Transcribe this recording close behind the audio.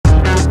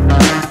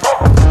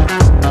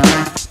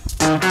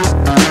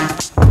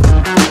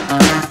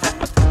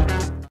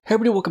Hey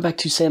everybody, welcome back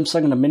to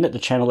Samsung in a Minute, the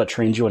channel that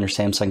trains you on your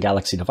Samsung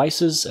Galaxy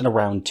devices in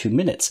around 2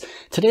 minutes.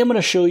 Today I'm going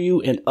to show you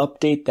an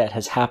update that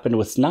has happened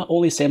with not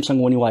only Samsung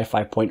One UI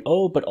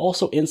 5.0, but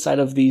also inside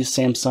of the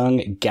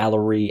Samsung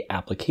Gallery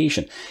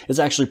application. It's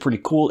actually pretty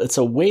cool. It's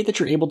a way that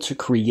you're able to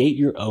create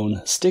your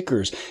own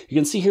stickers. You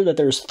can see here that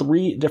there's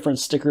 3 different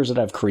stickers that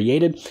I've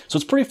created. So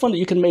it's pretty fun that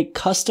you can make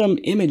custom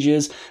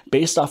images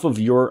based off of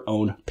your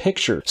own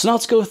picture. So now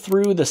let's go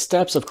through the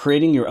steps of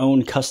creating your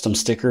own custom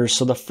stickers.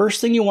 So the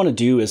first thing you want to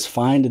do is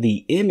find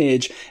the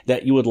image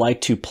that you would like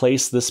to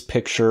place this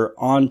picture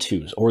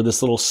onto, or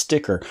this little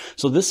sticker.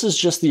 So this is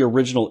just the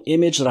original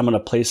image that I'm going to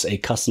place a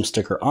custom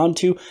sticker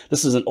onto.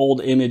 This is an old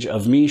image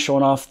of me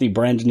showing off the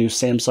brand new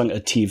Samsung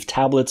Ativ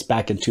tablets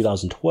back in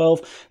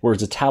 2012, where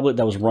it's a tablet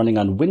that was running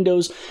on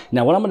Windows.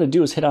 Now what I'm going to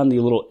do is hit on the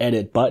little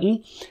edit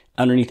button.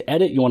 Underneath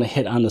edit, you want to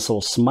hit on this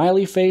little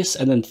smiley face,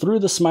 and then through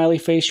the smiley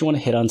face, you want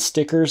to hit on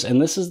stickers.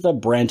 And this is the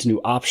brand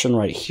new option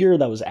right here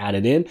that was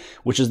added in,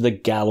 which is the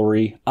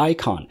gallery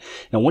icon.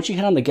 Now, once you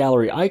hit on the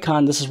gallery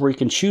icon, this is where you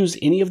can choose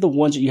any of the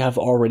ones that you have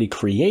already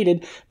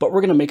created, but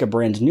we're going to make a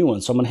brand new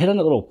one. So I'm going to hit on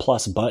that little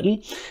plus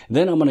button.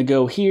 Then I'm going to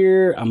go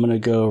here. I'm going to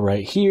go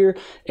right here,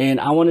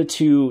 and I wanted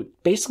to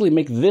basically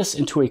make this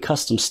into a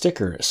custom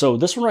sticker. So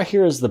this one right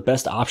here is the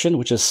best option,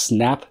 which is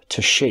snap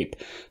to shape.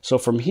 So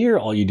from here,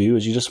 all you do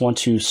is you just want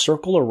to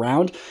circle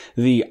around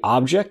the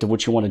object of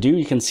what you want to do.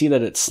 You can see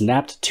that it's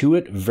snapped to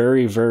it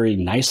very, very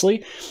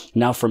nicely.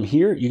 Now from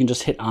here, you can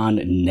just hit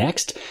on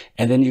next,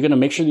 and then you're going to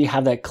make sure that you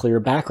have that clear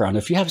background.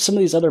 If you have some of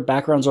these other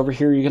backgrounds over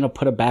here, you're going to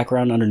put a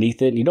background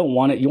underneath it, and you don't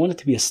want it. You want it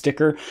to be a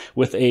sticker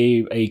with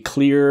a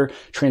clear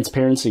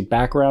transparency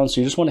background. So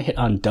you just want to hit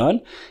on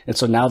done. And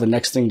so now the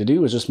next thing to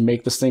do is just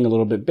make this thing a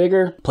little bit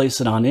bigger,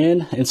 place it on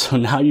in. And so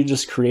now you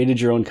just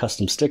created your own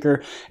custom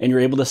sticker, and you're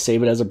able to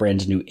save it as a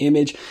brand new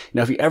image.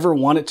 Now, if you ever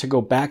want it to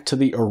go back to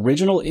the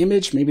original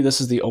image, maybe this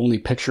is the only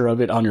picture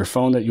of it on your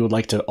phone that you would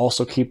like to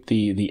also keep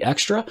the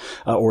extra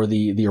or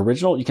the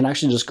original, you can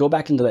actually just go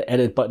back into the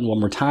edit button one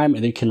more time,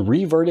 and then you can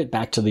revert it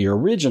back to the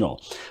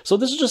original. So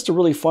this is just a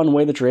really fun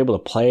way that you're able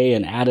to play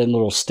and add in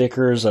little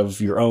stickers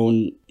of your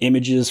own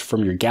images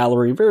from your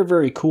gallery. Very,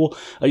 very cool.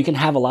 You can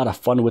have a lot of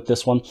fun with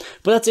this one.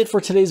 But that's it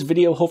for today's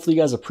video. Hopefully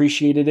you guys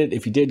appreciated it.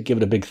 If you did, give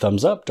it a big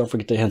thumbs up. Don't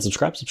forget to hit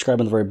subscribe. Subscribe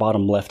on the very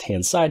bottom left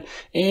hand side.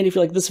 And if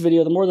you like this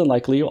video, then more than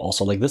likely you'll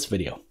also like this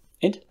video.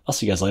 And I'll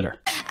see you guys later.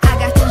 I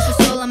got tons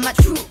of soul on my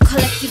true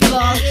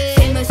collectible.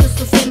 Famous,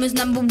 so famous,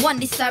 #1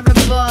 desirable.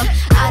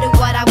 I do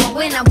what I want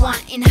when I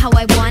want and how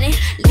I want it.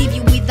 Leave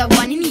you with the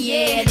one in the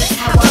air. That's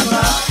how I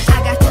roll.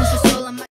 I got tons